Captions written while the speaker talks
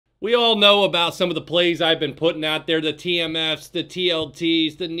We all know about some of the plays I've been putting out there, the TMFs, the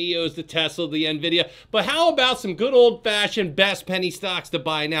TLTs, the NEOs, the Tesla, the NVIDIA. But how about some good old-fashioned best penny stocks to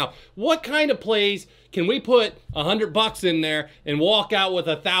buy now? What kind of plays can we put $100 in there and walk out with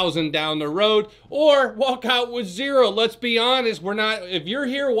 1,000 down the road, or walk out with zero? Let's be honest, we're not. If you're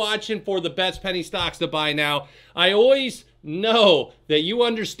here watching for the best penny stocks to buy now, I always know that you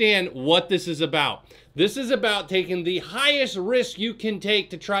understand what this is about. This is about taking the highest risk you can take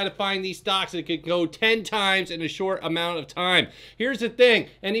to try to find these stocks that could go 10 times in a short amount of time. Here's the thing.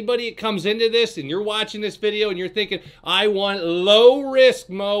 Anybody that comes into this and you're watching this video and you're thinking, I want low risk,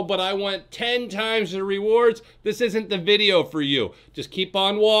 Mo, but I want 10 times the rewards, this isn't the video for you. Just keep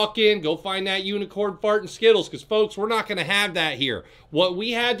on walking. Go find that unicorn fart and Skittles, because, folks, we're not going to have that here. What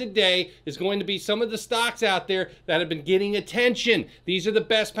we had today is going to be some of the stocks out there that have been getting attention. These are the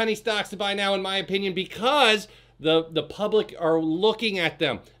best penny stocks to buy now, in my opinion, because the public are looking at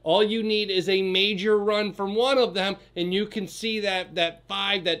them. All you need is a major run from one of them, and you can see that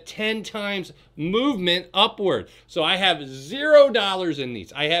 5, that 10 times movement upward. So I have $0 in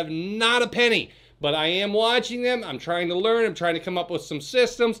these. I have not a penny. But I am watching them. I'm trying to learn. I'm trying to come up with some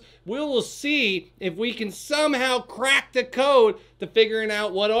systems. We will see if we can somehow crack the code to figuring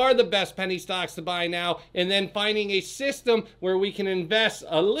out what are the best penny stocks to buy now, and then finding a system where we can invest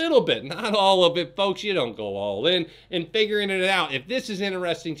a little bit, not all of it, folks. You don't go all in, and figuring it out. If this is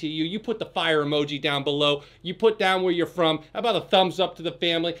interesting to you, you put the fire emoji down below. You put down where you're from. How about a thumbs up to the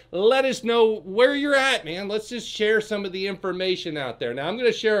family? Let us know where you're at, man. Let's just share some of the information out there. Now, I'm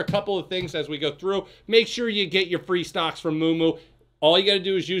going to share a couple of things as we go through. Make sure you get your free stocks from Moomoo. All you got to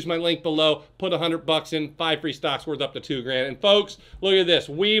do is use my link below, put $100 in, 5 free stocks worth up to $2 grand. And folks, look at this.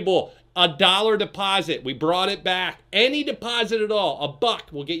 Webull, $1 deposit. We brought it back. Any deposit at all,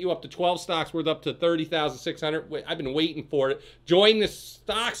 $1 will get you up to 12 stocks worth up to 30,600. I've been waiting for it. Join the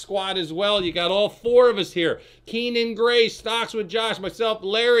stock squad as well. You got all 4 of us here. Keenan Gray, Stocks with Josh, myself,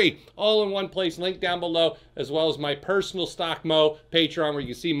 Larry, all in one place. Link down below, as well as my personal Stock Mo Patreon, where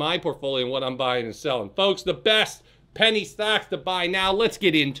you can see my portfolio and what I'm buying and selling. Folks, the best penny stocks to buy now. Let's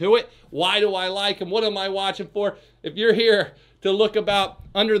get into it. Why do I like them? What am I watching for? If you're here to look about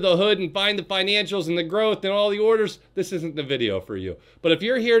under the hood and find the financials and the growth and all the orders, this isn't the video for you. But if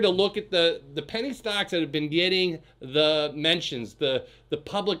you're here to look at the penny stocks that have been getting the mentions, the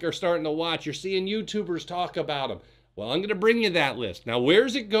public are starting to watch, you're seeing YouTubers talk about them, well, I'm going to bring you that list. Now,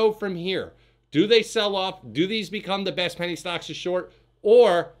 where's it go from here? Do they sell off? Do these become the best penny stocks to short?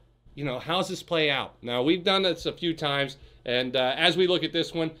 Or, you know, how's this play out? Now, we've done this a few times, and as we look at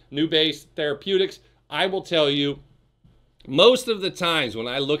this one, Nubase Therapeutics, I will tell you, most of the times when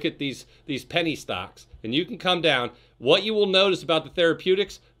I look at these penny stocks, and you can come down, what you will notice about the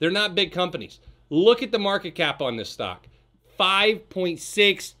therapeutics, they're not big companies. Look at the market cap on this stock,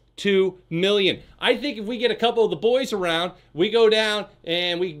 5.62 million. I think if we get a couple of the boys around, we go down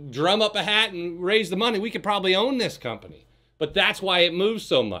and we drum up a hat and raise the money, we could probably own this company. But that's why it moves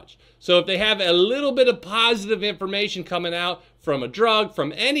so much. So if they have a little bit of positive information coming out from a drug,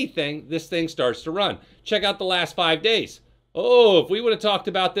 from anything, this thing starts to run. Check out the last 5 days. Oh, if we would have talked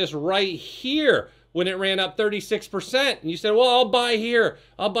about this right here when it ran up 36%, and you said, well, I'll buy here.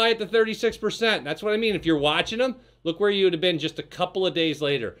 I'll buy it to 36%. That's what I mean. If you're watching them, look where you would have been just a couple of days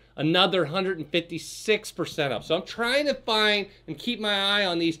later. Another 156% up. So I'm trying to find and keep my eye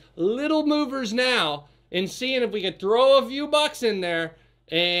on these little movers now, and seeing if we could throw a few bucks in there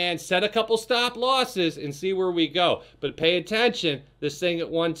and set a couple stop losses and see where we go. But pay attention, this thing at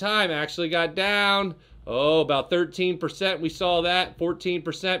one time actually got down, about 13%. We saw that,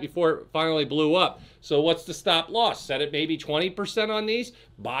 14% before it finally blew up. So what's the stop loss? Set it maybe 20% on these.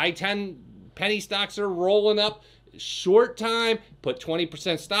 Buy 10 penny stocks that are rolling up short time, put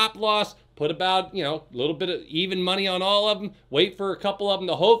 20% stop loss, put about, you know, a little bit of even money on all of them, wait for a couple of them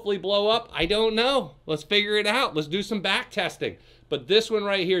to hopefully blow up. I don't know. Let's figure it out. Let's do some back testing. But this one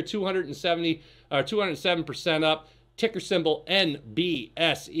right here, 207% up, ticker symbol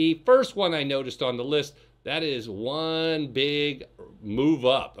NBSE. First one I noticed on the list, that is one big move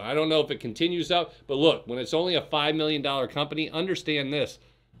up. I don't know if it continues up, but look, when it's only a $5 million company, understand this.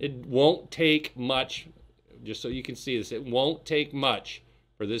 It won't take much, just so you can see this, it won't take much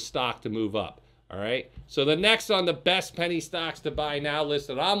for this stock to move up. All right. So the next on the best penny stocks to buy now list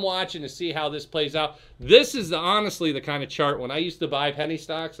that I'm watching to see how this plays out. This is honestly the kind of chart when I used to buy penny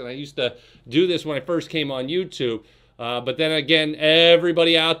stocks, and I used to do this when I first came on YouTube. But then again,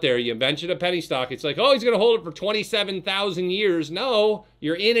 everybody out there, you mention a penny stock, it's like, oh, he's going to hold it for 27,000 years. No,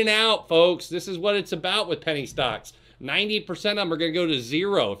 you're in and out, folks. This is what it's about with penny stocks. 90% of them are going to go to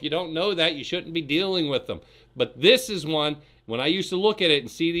zero. If you don't know that, you shouldn't be dealing with them. But this is one. When I used to look at it and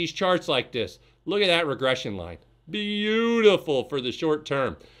see these charts like this, look at that regression line. Beautiful for the short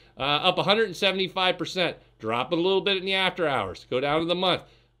term. Up 175%, dropping a little bit in the after hours. Go down to the month.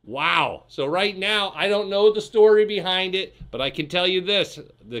 Wow. So right now, I don't know the story behind it, but I can tell you this.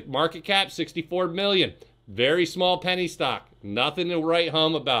 The market cap, 64 million. Very small penny stock. Nothing to write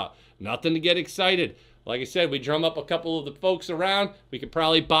home about. Nothing to get excited. Like I said, we drum up a couple of the folks around. We could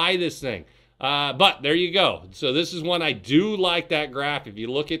probably buy this thing. But there you go. So this is one I do like that graph. If you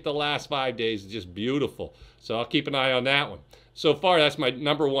look at the last 5 days, it's just beautiful. So I'll keep an eye on that one. So far, that's my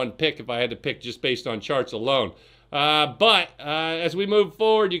 #1 pick if I had to pick just based on charts alone. But as we move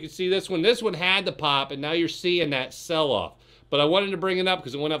forward, you can see this one. This one had the pop, and now you're seeing that sell-off. But I wanted to bring it up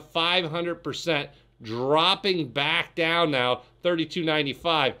because it went up 500%, dropping back down now,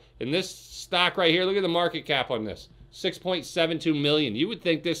 $32.95. And this stock right here, look at the market cap on this, $6.72 million. You would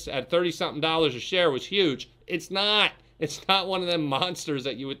think this at $30-something a share was huge. It's not. It's not one of them monsters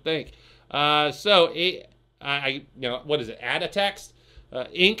that you would think. What is it? Adatext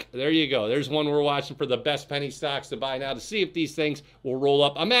Inc. There you go. There's one we're watching for the best penny stocks to buy now to see if these things will roll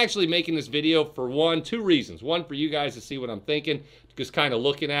up. I'm actually making this video for two reasons. One, for you guys to see what I'm thinking, just kind of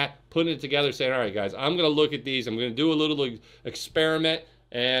looking at, putting it together, saying, all right, guys, I'm going to look at these. I'm going to do a little experiment,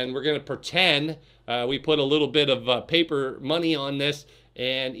 and we're going to pretend we put a little bit of paper money on this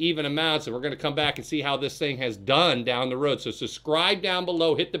and even amounts, and we're going to come back and see how this thing has done down the road. So subscribe down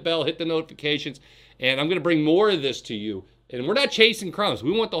below, hit the bell, hit the notifications, and I'm going to bring more of this to you. And we're not chasing crumbs.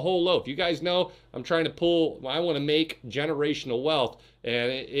 We want the whole loaf. You guys know I'm trying to I want to make generational wealth, and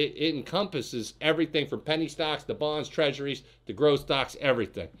it encompasses everything from penny stocks to bonds, treasuries, to growth stocks,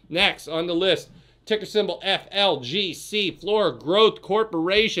 everything. Next on the list, ticker symbol FLGC, Flora Growth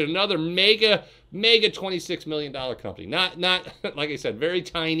Corporation, another mega $26 million company. Not like I said, very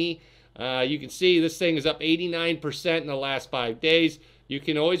tiny. You can see this thing is up 89% in the last 5 days. You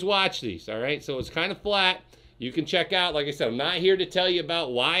can always watch these, all right? So it's kind of flat. You can check out, like I said, I'm not here to tell you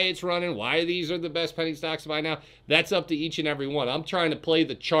about why it's running, why these are the best penny stocks to buy now. That's up to each and every one. I'm trying to play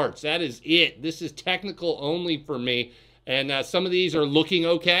the charts. That is it. This is technical only for me. And some of these are looking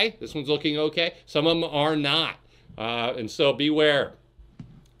okay. This one's looking okay. Some of them are not. And so beware.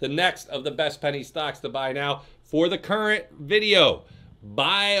 The next of the best penny stocks to buy now for the current video,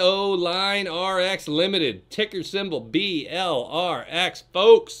 BioLine RX Limited, ticker symbol BLRX.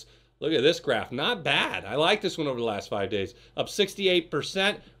 Folks, look at this graph. Not bad. I like this one over the last 5 days. Up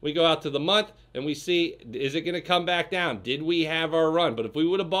 68%. We go out to the month and we see, is it going to come back down? Did we have our run? But if we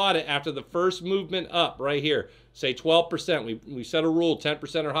would have bought it after the first movement up right here, say 12%, we set a rule,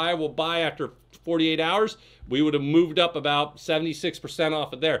 10% or higher, we'll buy after 48 hours, we would have moved up about 76%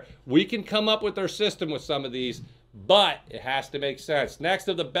 off of there. We can come up with our system with some of these, but it has to make sense. Next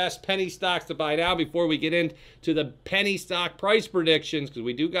of the best penny stocks to buy now before we get into the penny stock price predictions, because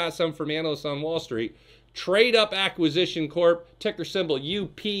we do got some from analysts on Wall Street. Trade Up Acquisition Corp, ticker symbol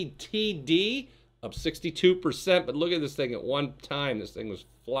UPTD, up 62%. But look at this thing at one time. This thing was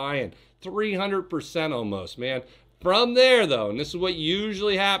flying 300% almost, man. From there, though, and this is what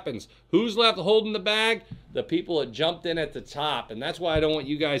usually happens, who's left holding the bag? The people that jumped in at the top, and that's why I don't want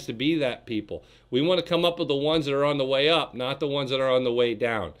you guys to be that people. We want to come up with the ones that are on the way up, not the ones that are on the way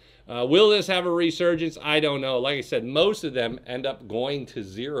down. Will this have a resurgence? I don't know. Like I said, most of them end up going to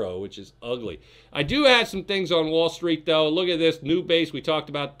zero, which is ugly. I do have some things on Wall Street, though. Look at this new base. We talked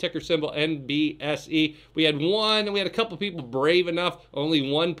about ticker symbol NBSE. We had a couple people brave enough.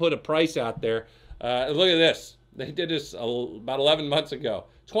 Only one put a price out there. Look at this. They did this about 11 months ago.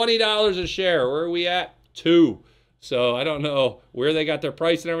 $20 a share. Where are we at? 2. So I don't know where they got their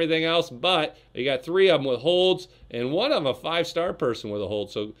price and everything else, but you got 3 of them with holds, and one of them a 5-star person with a hold.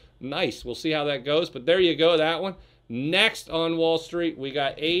 So nice. We'll see how that goes. But there you go, that one. Next on Wall Street, we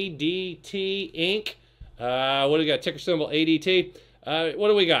got ADT Inc. What do we got? Ticker symbol ADT. What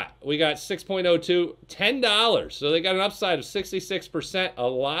do we got? We got 6.02, $10. So they got an upside of 66%. A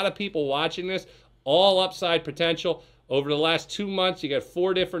lot of people watching this. All upside potential. Over the last 2 months, you got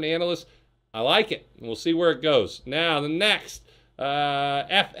 4 different analysts. I like it. We'll see where it goes. Now, the next,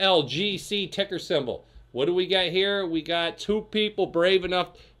 FLGC ticker symbol. What do we got here? We got 2 people brave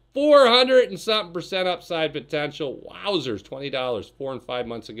enough. 400 and something% upside potential. Wowzers, $20 4 and 5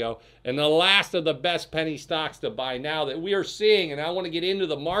 months ago. And the last of the best penny stocks to buy now that we are seeing, and I want to get into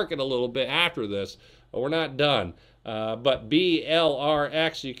the market a little bit after this, but we're not done. But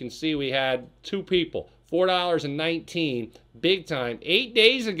BLRX, you can see we had 2 people. $4.19, big time. 8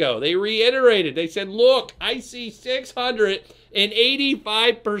 days ago, they reiterated. They said, look, I see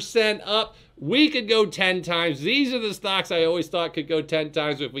 685% up. We could go 10 times. These are the stocks I always thought could go 10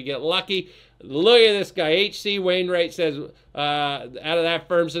 times if we get lucky. Look at this guy. H.C. Wainwright says, out of that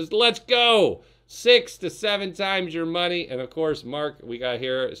firm says, let's go. 6 to 7 times your money. And of course, Mark, we got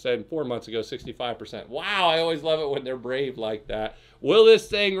here, said 4 months ago, 65%. Wow, I always love it when they're brave like that. Will this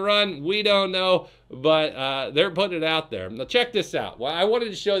thing run? We don't know, but they're putting it out there. Now check this out. Well, I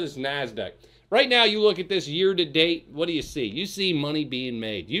wanted to show this NASDAQ. Right now, you look at this year to date, what do you see? You see money being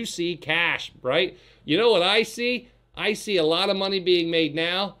made. You see cash, right? You know what I see? I see a lot of money being made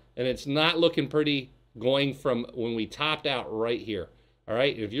now, and it's not looking pretty going from when we topped out right here. All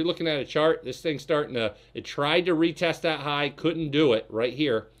right, if you're looking at a chart, this thing's starting to, it tried to retest that high, couldn't do it right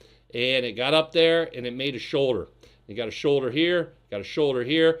here. And it got up there and it made a shoulder. You got a shoulder here, got a shoulder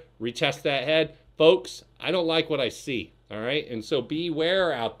here, retest that head. Folks, I don't like what I see, all right? And so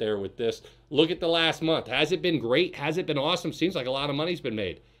beware out there with this. Look at the last month. Has it been great? Has it been awesome? Seems like a lot of money's been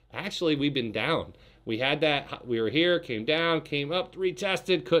made. Actually, we've been down. We had that, we were here, came down, came up,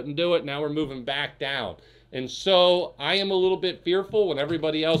 retested, couldn't do it. Now we're moving back down. And so I am a little bit fearful when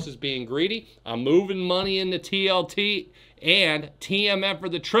everybody else is being greedy. I'm moving money into TLT and TMF for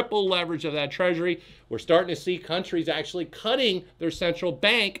the triple leverage of that treasury. We're starting to see countries actually cutting their central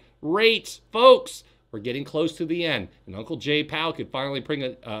bank rates. Folks, we're getting close to the end. And Uncle Jay Powell could finally bring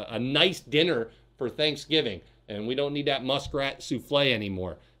a nice dinner for Thanksgiving. And we don't need that muskrat souffle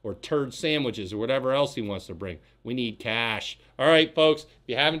anymore, or turd sandwiches, or whatever else he wants to bring. We need cash. All right, folks, if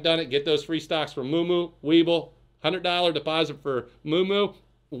you haven't done it, get those free stocks from Moomoo, Webull. $100 deposit for Moomoo,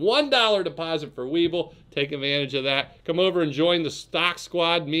 $1 deposit for Webull. Take advantage of that. Come over and join the Stock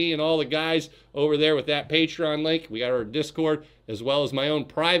Squad, me and all the guys over there with that Patreon link. We got our Discord, as well as my own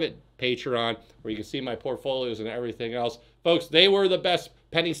private Patreon, where you can see my portfolios and everything else. Folks, they were the best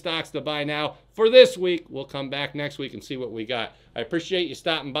penny stocks to buy now for this week. We'll come back next week and see what we got. I appreciate you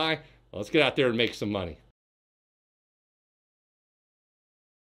stopping by. Let's get out there and make some money.